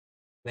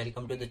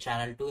Welcome to the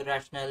channel Too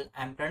Irrational.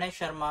 I'm Pranay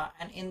Sharma,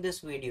 and in this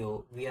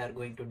video we are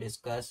going to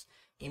discuss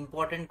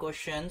important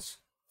questions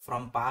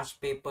from past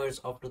papers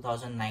of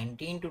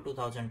 2019 to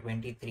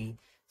 2023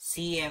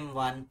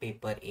 CM1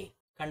 paper A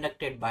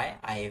conducted by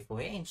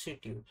IFoA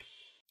Institute.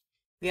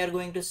 We are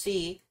going to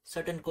see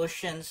certain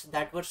questions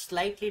that were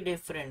slightly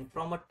different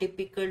from a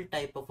typical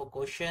type of a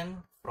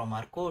question from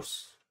our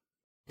course.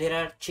 There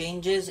are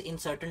changes in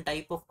certain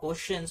type of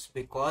questions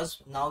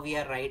because now we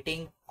are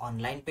writing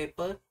online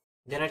paper.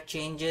 There are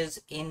changes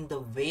in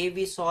the way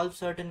we solve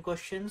certain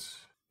questions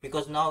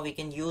because now we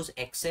can use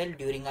Excel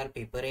during our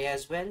paper A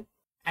as well,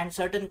 and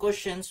certain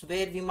questions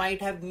where we might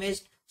have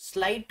missed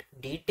slight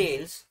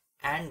details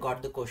and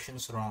got the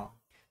questions wrong.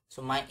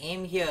 So my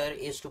aim here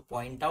is to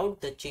point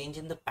out the change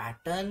in the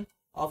pattern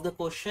of the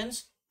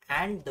questions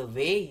and the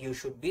way you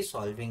should be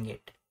solving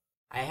it.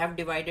 I have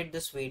divided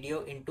this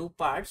video in two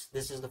parts.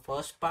 This is the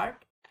first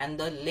part, and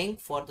the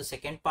link for the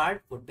second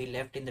part would be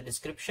left in the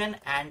description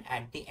and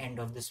at the end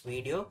of this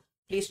video.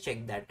 Please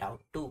check that out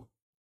too.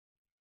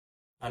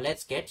 Now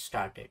let's get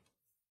started.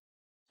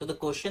 So the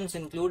questions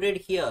included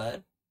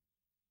here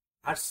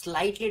are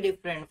slightly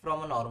different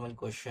from a normal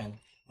question.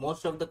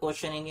 Most of the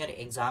question in your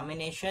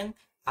examination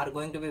are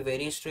going to be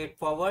very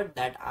straightforward,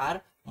 that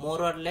are more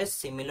or less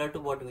similar to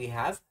what we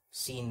have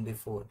seen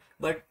before.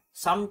 But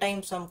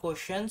sometimes some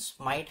questions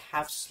might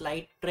have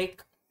slight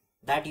trick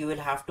that you will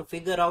have to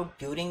figure out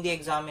during the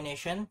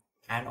examination,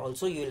 and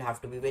also you will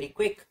have to be very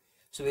quick.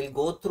 So we'll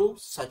go through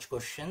such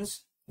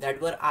questions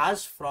that were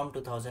asked from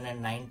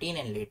 2019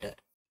 and later.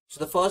 So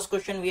the first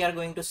question we are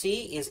going to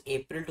see is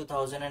April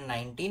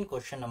 2019,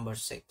 question number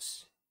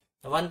 6.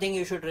 The one thing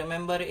you should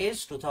remember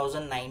is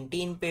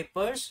 2019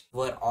 papers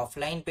were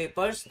offline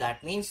papers.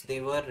 That means they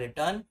were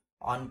written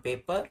on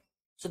paper.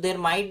 So there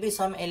might be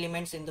some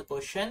elements in the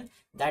question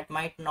that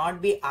might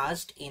not be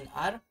asked in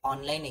our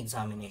online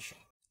examination.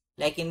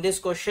 Like in this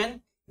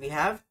question, we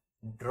have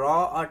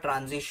draw a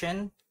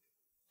transition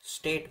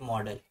state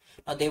model.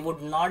 Now they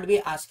would not be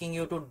asking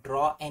you to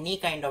draw any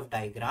kind of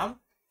diagram.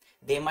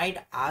 They might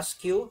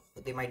ask you,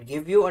 they might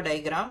give you a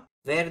diagram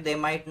where they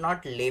might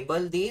not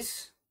label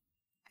these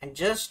and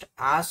just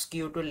ask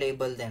you to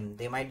label them.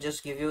 They might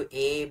just give you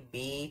A,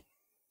 B,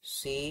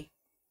 C,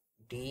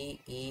 D,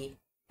 E,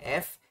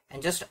 F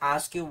and just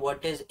ask you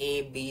what is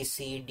A, B,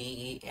 C, D,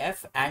 E,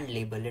 F and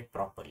label it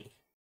properly.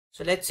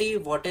 So let's see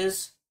what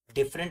is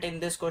different in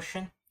this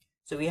question.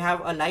 So we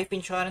have a life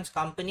insurance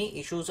company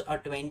issues a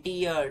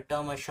 20-year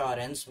term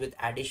assurance with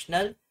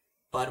additional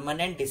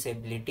permanent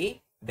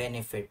disability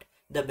benefit.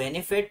 The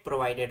benefit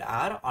provided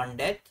are on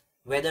death,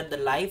 whether the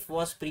life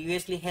was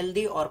previously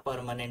healthy or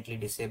permanently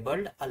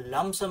disabled, a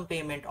lump sum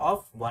payment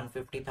of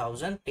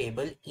 150,000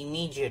 payable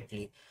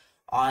immediately.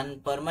 On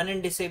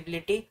permanent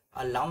disability,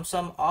 a lump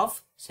sum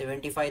of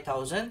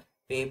 75,000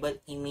 payable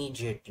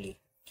immediately.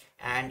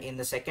 And in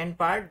the second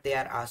part, they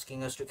are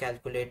asking us to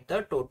calculate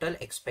the total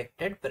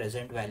expected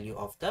present value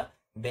of the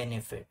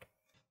benefit.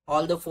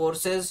 All the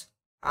forces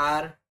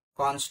are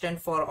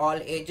constant for all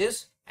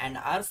ages, and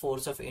our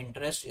force of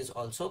interest is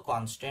also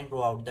constant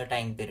throughout the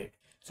time period.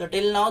 So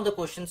till now the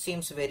question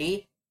seems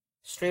very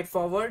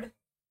straightforward.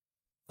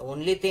 The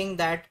only thing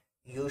that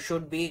you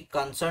should be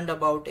concerned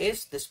about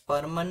is this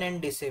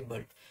permanent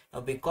disabled.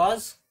 Now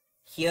because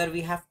here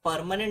we have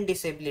permanent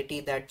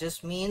disability, that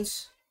just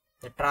means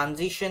the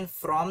transition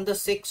from the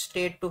sick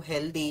state to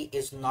healthy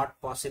is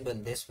not possible.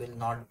 This will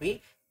not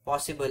be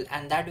possible,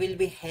 and that will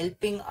be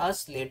helping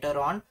us later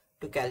on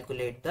to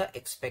calculate the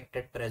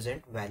expected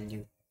present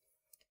value.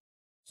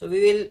 So we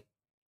will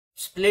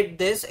split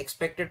this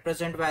expected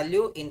present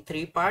value in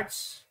three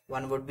parts.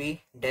 One would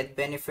be death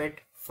benefit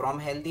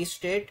from healthy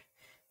state.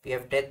 We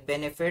have death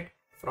benefit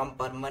from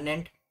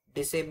permanent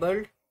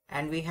disabled,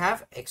 and we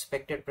have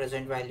expected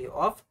present value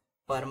of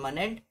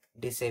permanent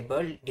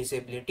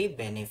disability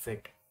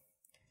benefit.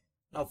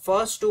 Now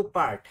first two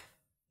part,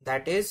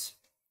 that is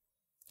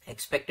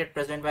expected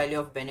present value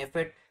of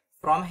benefit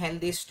from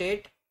healthy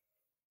state,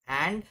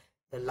 and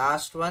the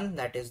last one,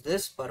 that is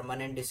this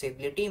permanent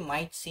disability,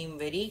 might seem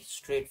very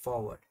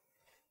straightforward.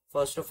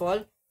 First of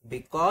all,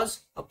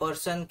 because a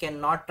person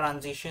cannot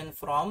transition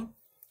from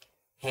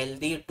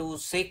healthy to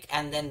sick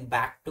and then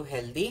back to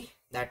healthy,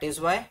 that is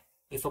why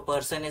if a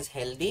person is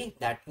healthy,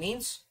 that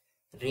means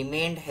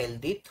remained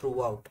healthy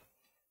throughout.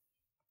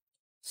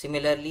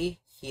 Similarly,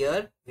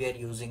 here we are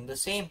using the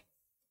same.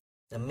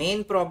 The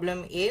main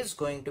problem is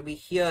going to be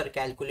here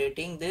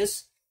calculating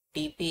this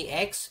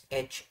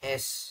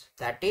TPX-HS,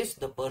 that is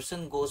the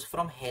person goes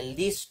from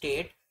healthy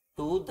state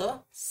to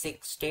the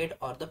sick state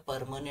or the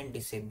permanent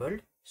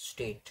disabled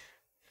state.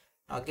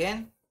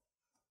 Again,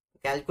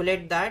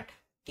 calculate that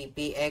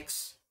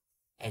TPX-HS.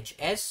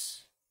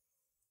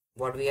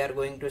 What we are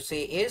going to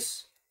say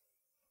is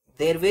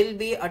there will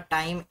be a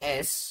time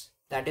S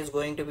that is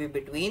going to be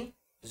between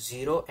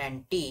 0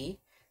 and T,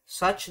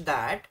 such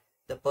that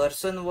the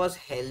person was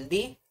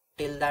healthy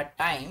till that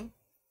time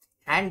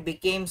and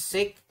became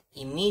sick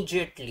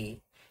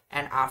immediately,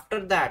 and after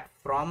that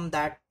from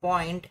that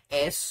point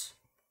S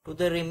to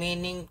the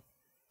remaining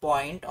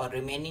point or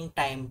remaining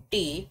time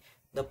T,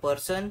 the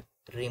person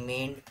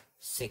remained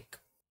sick.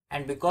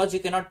 And because you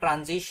cannot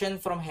transition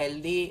from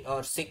healthy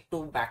or sick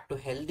to back to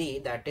healthy,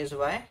 that is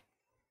why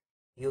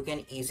you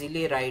can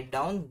easily write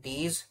down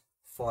these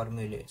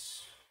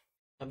formulas.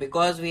 Now,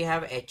 because we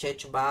have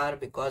HH bar,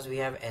 because we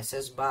have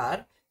SS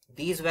bar,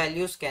 these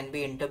values can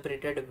be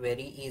interpreted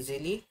very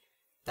easily,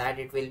 that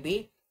it will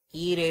be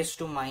e raised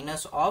to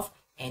minus of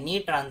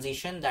any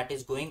transition that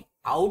is going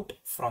out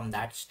from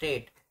that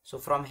state. So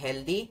from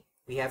healthy,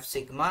 we have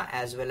sigma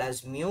as well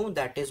as mu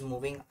that is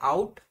moving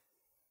out.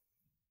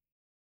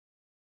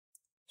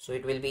 So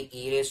it will be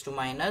e raised to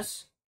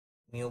minus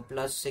mu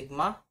plus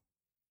sigma,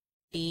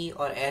 t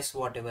or s,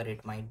 whatever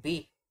it might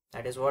be.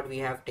 That is what we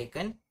have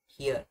taken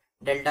here.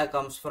 Delta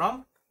comes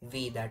from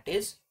v, that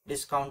is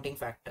discounting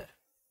factor.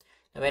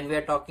 Now, when we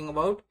are talking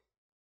about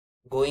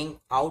going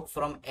out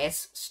from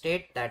S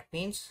state, that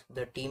means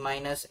the t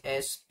minus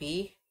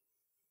sp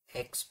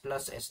x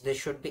plus s. This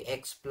should be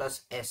x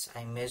plus s.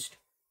 I missed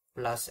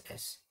plus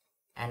s.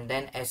 And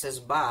then ss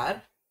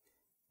bar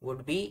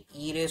would be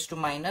e raised to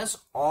minus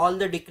all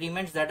the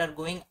decrements that are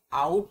going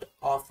out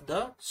of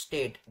the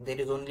state. There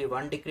is only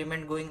one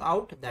decrement going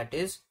out, that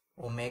is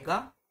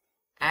omega.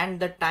 And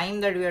the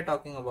time that we are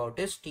talking about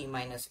is t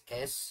minus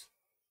s.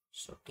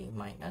 So t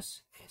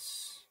minus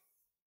s.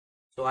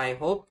 So I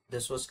hope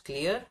this was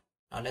clear.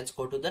 Now let's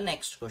go to the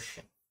next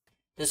question.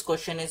 This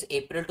question is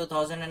April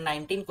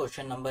 2019,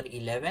 question number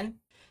 11.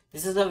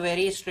 This is a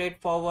very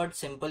straightforward,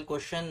 simple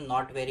question,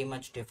 not very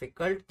much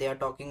difficult. They are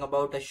talking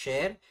about a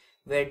share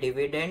where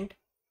dividend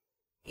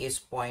is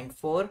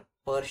 0.4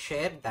 per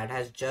share that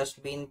has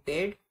just been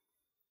paid.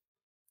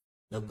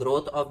 The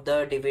growth of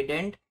the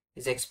dividend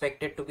is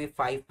expected to be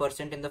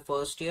 5% in the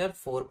first year,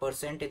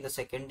 4% in the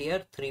second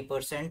year,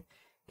 3%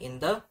 in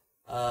the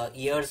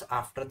years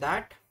after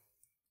that.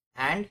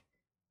 And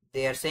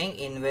they are saying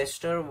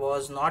investor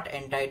was not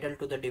entitled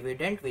to the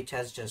dividend which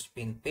has just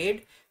been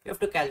paid. We have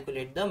to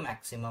calculate the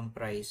maximum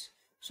price.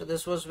 So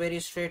this was very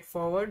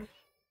straightforward.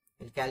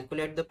 We'll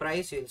calculate the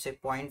price. You'll say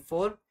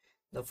 0.4.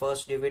 The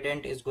first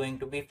dividend is going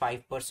to be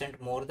 5%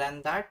 more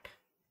than that,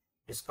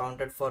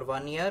 discounted for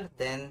 1 year.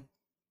 Then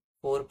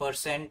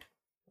 4%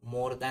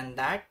 more than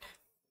that,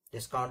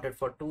 discounted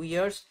for 2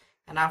 years.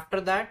 And after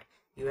that,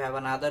 you have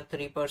another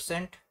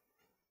 3%,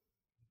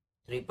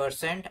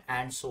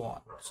 and so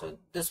on. So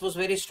this was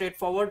very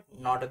straightforward,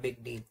 not a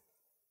big deal.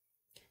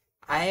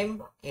 I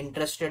am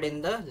interested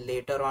in the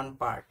later on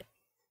part.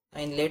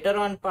 In later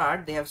on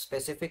part, they have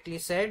specifically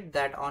said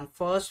that on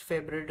 1st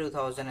February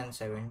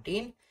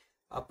 2017,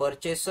 a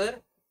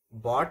purchaser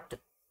bought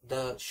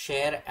the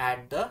share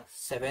at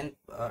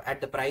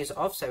the price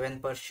of 7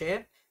 per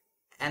share,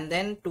 and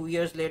then 2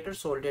 years later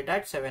sold it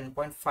at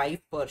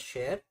 7.5 per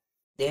share.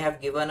 They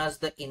have given us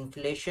the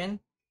inflation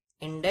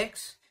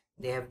index.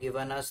 They have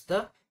given us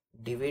the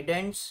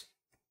dividends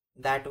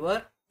that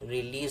were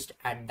released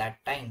at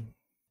that time.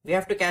 We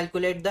have to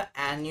calculate the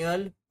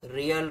annual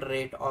real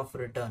rate of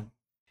return.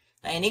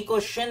 Now, any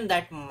question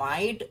that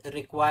might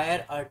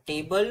require a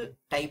table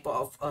type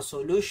of a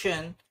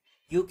solution,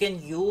 you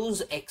can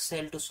use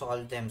Excel to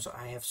solve them. So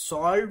I have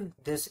solved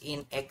this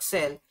in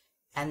Excel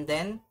and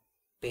then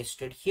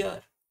pasted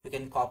here. You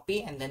can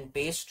copy and then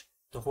paste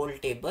the whole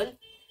table.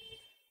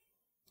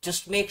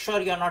 Just make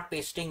sure you're not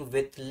pasting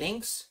with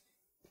links.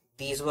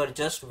 These were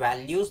just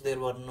values. There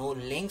were no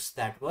links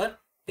that were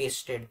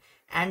pasted.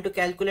 And to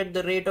calculate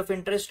the rate of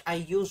interest, I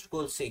used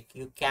GoalSeek.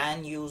 You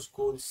can use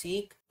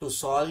GoalSeek to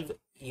solve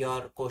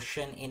your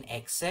question in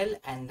Excel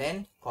and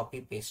then copy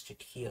paste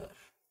it here.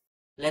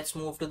 Let's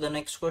move to the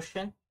next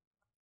question.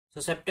 So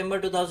September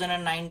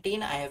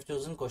 2019, I have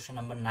chosen question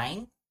number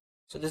 9.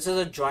 So this is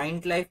a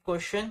joint life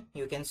question.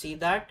 You can see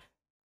that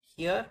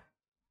here.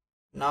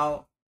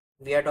 Now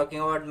we are talking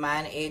about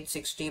man age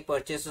 60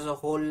 purchases a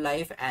whole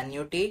life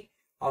annuity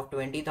of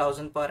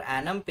 20,000 per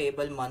annum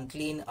payable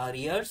monthly in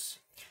arrears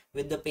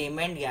with the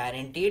payment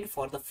guaranteed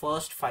for the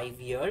first 5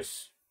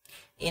 years.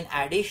 In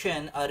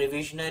addition, a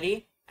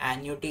revisionary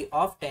annuity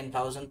of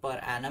 10,000 per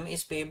annum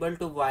is payable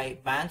to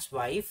man's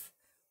wife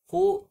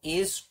who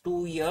is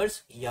 2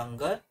 years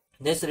younger.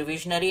 This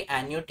revisionary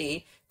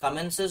annuity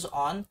commences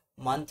on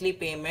monthly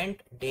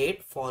payment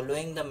date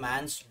following the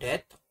man's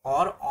death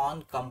or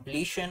on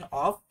completion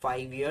of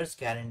 5 years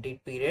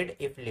guaranteed period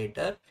if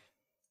later.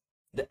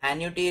 The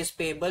annuity is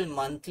payable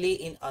monthly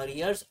in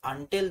arrears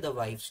until the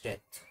wife's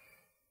death.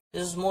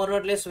 This is more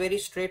or less very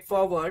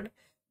straightforward.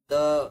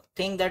 The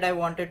thing that I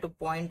wanted to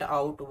point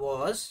out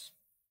was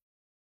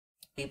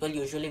people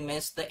usually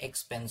miss the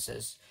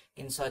expenses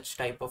in such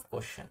type of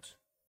questions.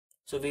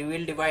 So we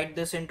will divide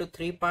this into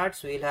 3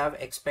 parts. We will have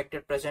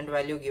expected present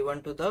value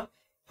given to the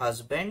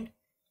husband,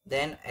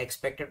 then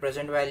expected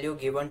present value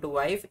given to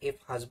wife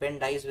if husband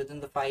dies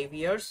within the 5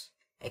 years,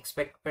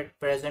 expected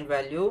present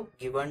value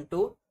given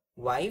to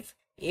wife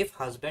if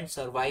husband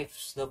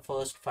survives the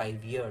first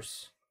 5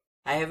 years.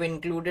 I have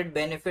included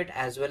benefit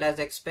as well as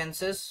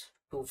expenses.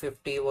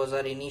 250 was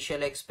our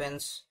initial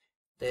expense.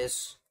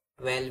 This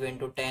 12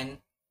 into 10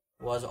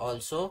 was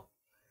also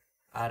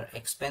our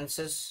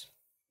expenses.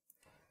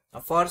 Now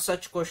for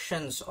such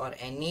questions or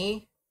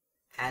any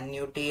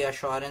annuity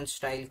assurance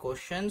style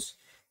questions,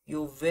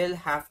 you will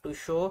have to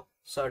show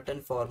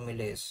certain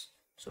formulas.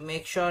 So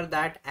make sure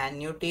that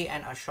annuity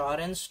and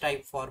assurance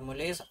type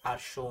formulas are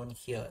shown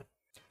here.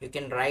 You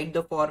can write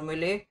the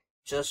formulae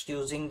just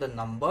using the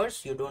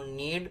numbers. You don't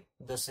need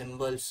the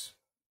symbols.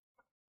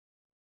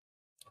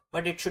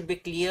 But it should be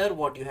clear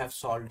what you have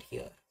solved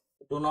here.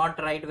 Do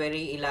not write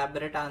very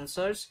elaborate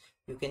answers.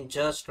 You can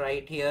just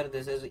write here,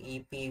 this is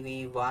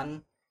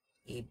EPV1,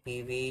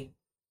 EPV2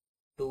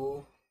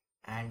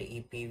 and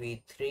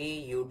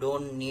EPV3. You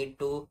don't need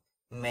to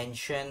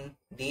mention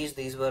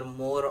these were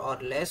more or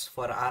less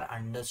for our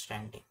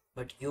understanding,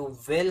 but you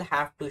will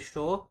have to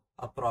show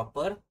a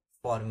proper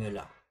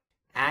formula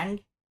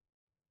and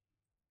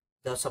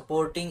the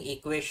supporting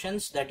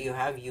equations that you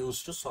have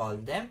used to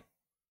solve them.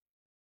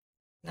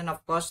 Then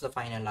of course the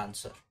final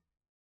answer.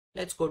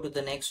 Let's go to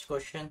the next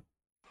question.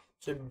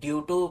 So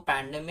due to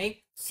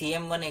pandemic,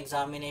 CM1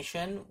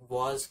 examination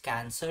was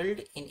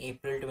cancelled in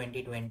April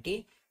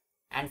 2020,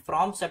 and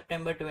from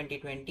September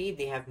 2020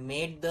 they have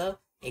made the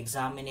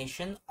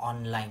examination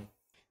online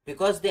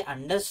because they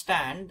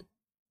understand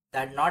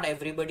that not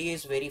everybody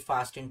is very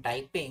fast in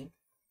typing.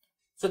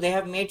 So they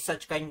have made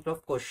such kind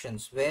of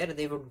questions where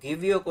they would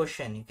give you a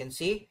question. You can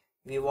see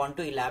we want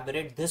to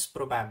elaborate this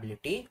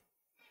probability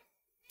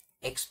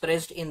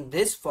expressed in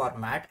this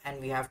format, and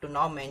we have to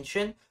now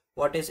mention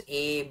what is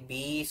A,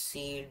 B,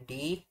 C,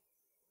 D,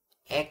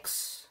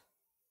 X,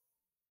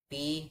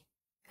 P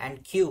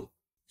and Q.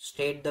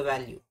 State the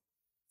value.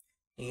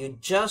 You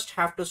just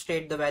have to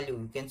state the value.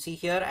 You can see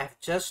here I have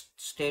just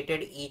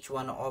stated each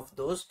one of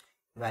those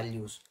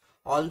values.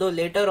 Although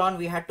later on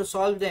we had to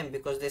solve them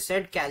because they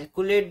said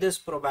calculate this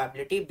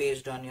probability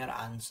based on your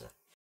answer.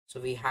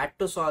 So we had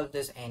to solve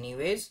this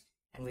anyways,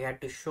 and we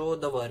had to show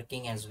the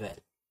working as well.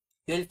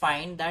 You will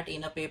find that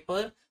in a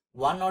paper,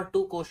 1 or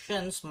 2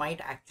 questions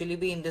might actually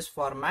be in this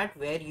format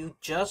where you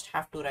just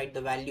have to write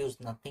the values,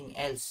 nothing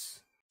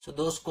else. So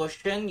those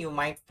questions you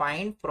might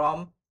find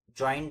from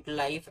joint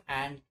life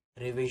and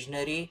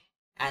revisionary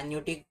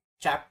annuity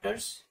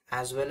chapters,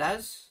 as well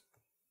as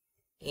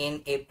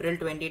in April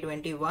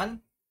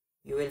 2021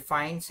 you will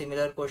find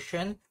similar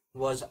question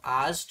was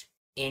asked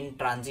in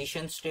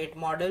transition state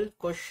model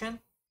question,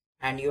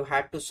 and you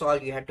had to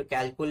solve, you had to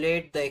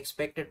calculate the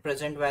expected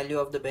present value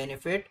of the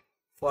benefit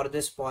for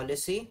this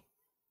policy.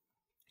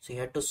 So you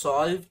had to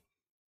solve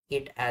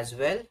it as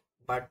well,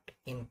 but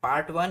in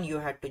part 1 you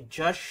had to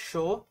just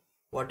show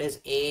what is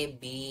A,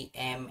 B,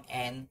 M,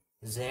 N,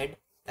 Z.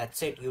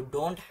 That's it. You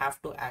don't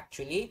have to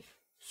actually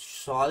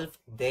solve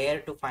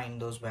there to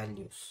find those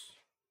values.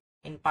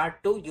 In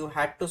part 2 you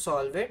had to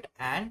solve it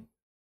and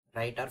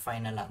write our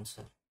final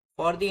answer.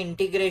 For the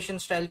integration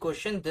style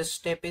question, this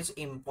step is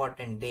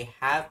important. They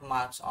have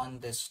marks on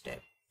this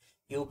step.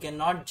 You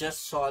cannot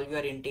just solve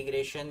your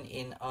integration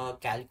in a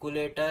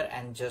calculator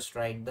and just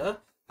write the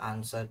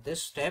answer.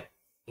 This step,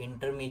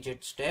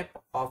 intermediate step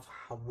of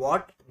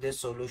what the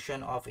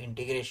solution of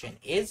integration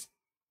is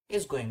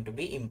going to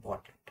be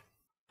important.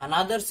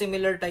 Another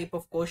similar type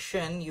of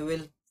question, you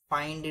will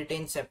find it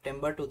in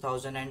September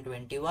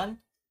 2021,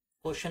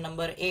 question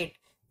number 8,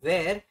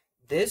 where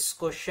this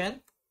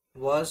question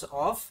was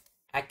of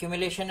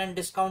accumulation and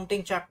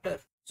discounting chapter.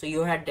 So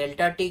you had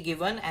delta t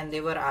given and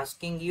they were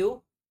asking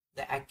you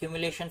the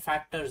accumulation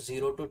factor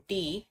 0 to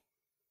t.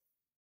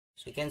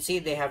 So you can see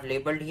they have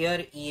labeled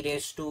here e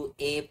raised to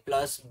a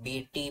plus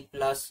bt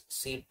plus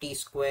ct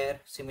square.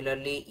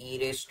 Similarly, e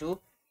raised to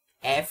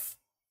f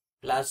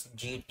plus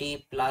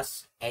gt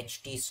plus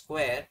ht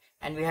square,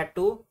 and we had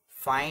to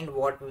find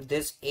what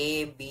this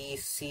a, b,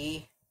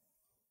 c,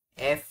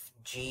 f,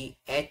 g,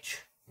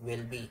 h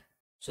will be.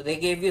 So they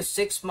gave you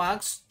 6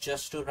 marks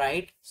just to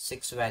write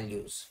 6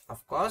 values.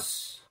 Of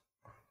course,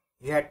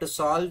 you had to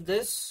solve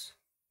this.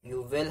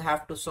 You will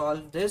have to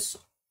solve this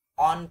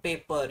on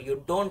paper.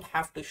 You don't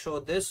have to show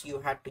this.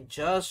 You had to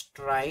just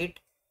write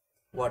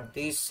what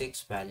these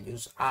 6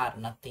 values are,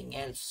 nothing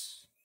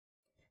else.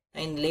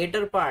 In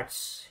later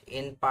parts,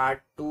 in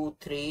part 2,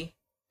 3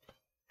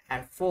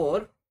 and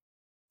 4,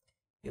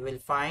 you will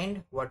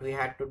find what we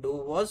had to do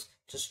was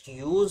just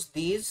use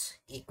these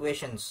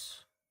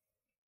equations.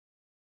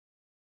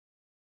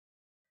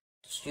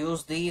 Just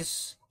use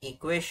these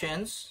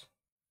equations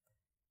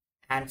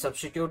and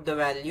substitute the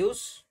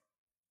values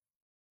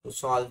to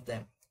solve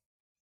them.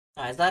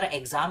 Now, as our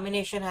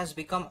examination has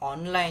become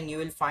online, you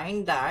will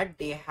find that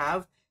they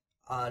have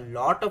a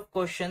lot of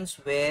questions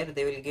where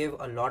they will give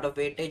a lot of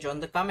weightage on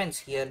the comments.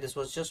 Here this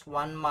was just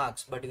 1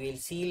 marks, but we will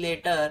see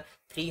later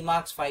 3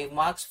 marks, 5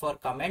 marks for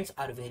comments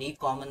are very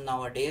common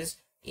nowadays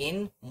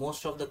in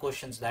most of the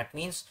questions. That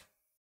means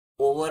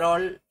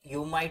overall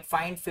you might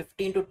find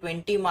 15 to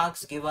 20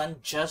 marks given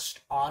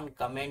just on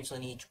comments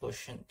on each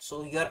question.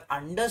 So your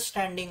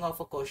understanding of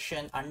a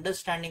question,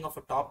 understanding of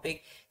a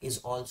topic is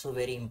also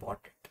very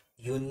important.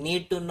 You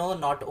need to know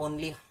not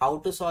only how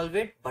to solve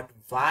it, but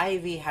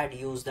why we had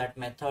used that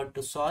method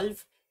to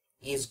solve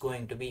is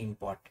going to be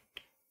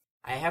important.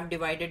 I have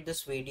divided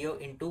this video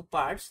in 2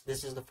 parts.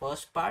 This is the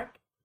first part,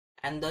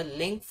 and the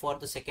link for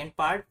the second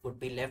part would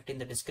be left in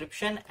the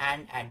description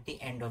and at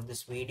the end of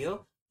this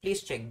video.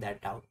 Please check that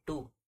out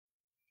too.